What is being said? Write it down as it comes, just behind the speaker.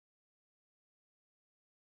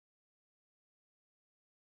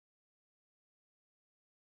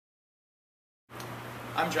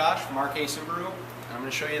I'm Josh from RK Subaru, and I'm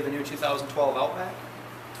going to show you the new 2012 Outback.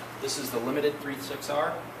 This is the limited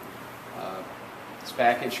 3.6R. This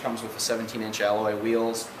package comes with a 17-inch alloy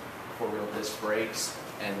wheels, 4-wheel disc brakes,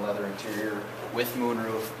 and leather interior with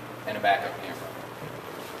moonroof and a backup camera.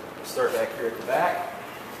 We'll start back here at the back.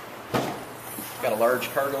 Got a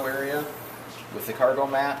large cargo area with the cargo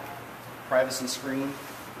mat, privacy screen,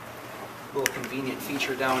 little convenient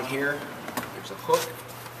feature down here. There's a hook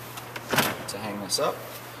to hang this up.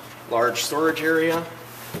 Large storage area,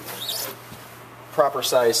 proper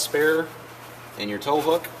size spare, and your tow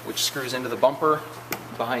hook, which screws into the bumper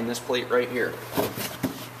behind this plate right here.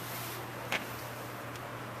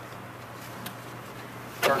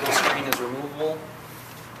 Cargo screen is removable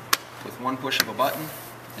with one push of a button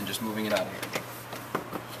and just moving it out of here.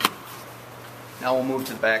 Now we'll move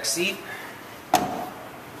to the back seat.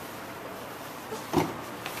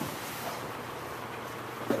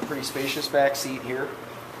 Got a pretty spacious back seat here.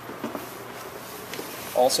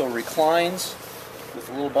 Also reclines with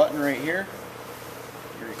a little button right here.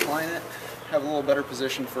 You recline it, have a little better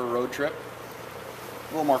position for a road trip.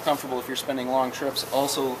 A little more comfortable if you're spending long trips.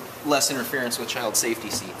 Also less interference with child safety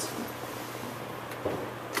seats.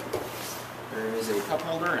 There is a cup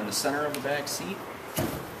holder in the center of the back seat.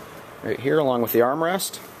 Right here along with the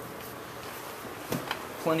armrest.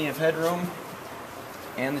 Plenty of headroom.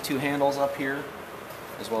 And the two handles up here,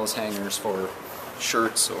 as well as hangers for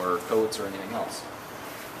shirts or coats or anything else.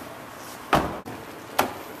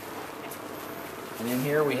 And in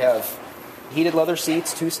here we have heated leather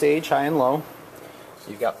seats, 2-stage, high and low.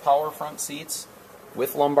 You've got power front seats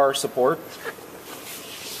with lumbar support.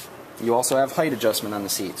 You also have height adjustment on the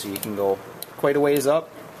seat, so you can go quite a ways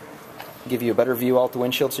up, give you a better view out the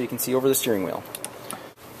windshield so you can see over the steering wheel.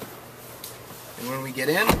 And when we get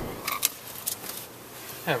in,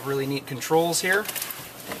 have really neat controls here.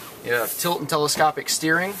 You have tilt and telescopic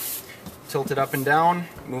steering. Tilt it up and down,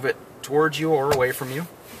 move it towards you or away from you.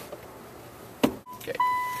 Okay.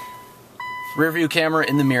 Rear view camera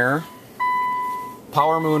in the mirror.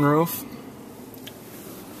 Power moonroof.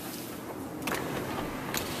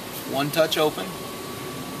 One touch open.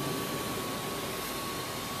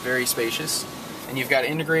 Very spacious. And you've got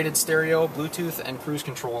integrated stereo, Bluetooth, and cruise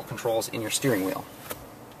control controls in your steering wheel.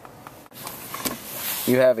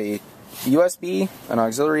 You have a USB, an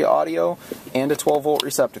auxiliary audio, and a 12-volt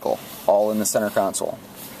receptacle, all in the center console.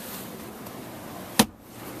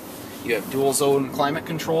 You have dual zone climate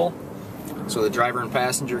control, so the driver and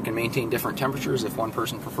passenger can maintain different temperatures if one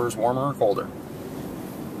person prefers warmer or colder.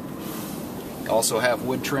 You also have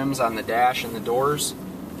wood trims on the dash and the doors.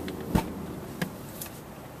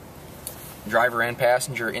 Driver and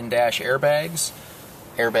passenger in-dash airbags,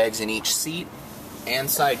 airbags in each seat, and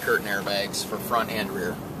side curtain airbags for front and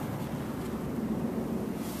rear.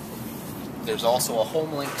 There's also a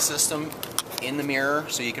home link system in the mirror,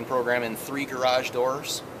 so you can program in 3 garage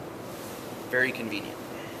doors. Very convenient.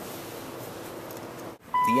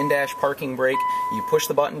 The in-dash parking brake, you push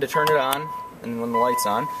the button to turn it on, and when the light's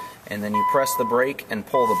on, and then you press the brake and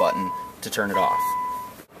pull the button to turn it off.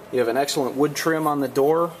 You have an excellent wood trim on the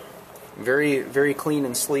door. Very, very clean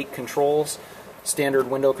and sleek controls. Standard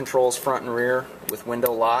window controls front and rear with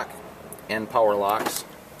window lock and power locks.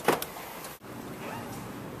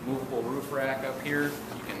 Movable roof rack up here.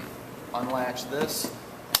 You can unlatch this,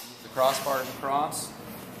 move the crossbars across. A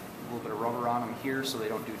little bit of rubber on them here so they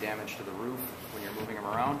don't do damage to the roof when you're moving them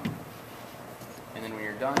around. And then when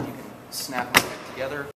you're done, you can snap them back together.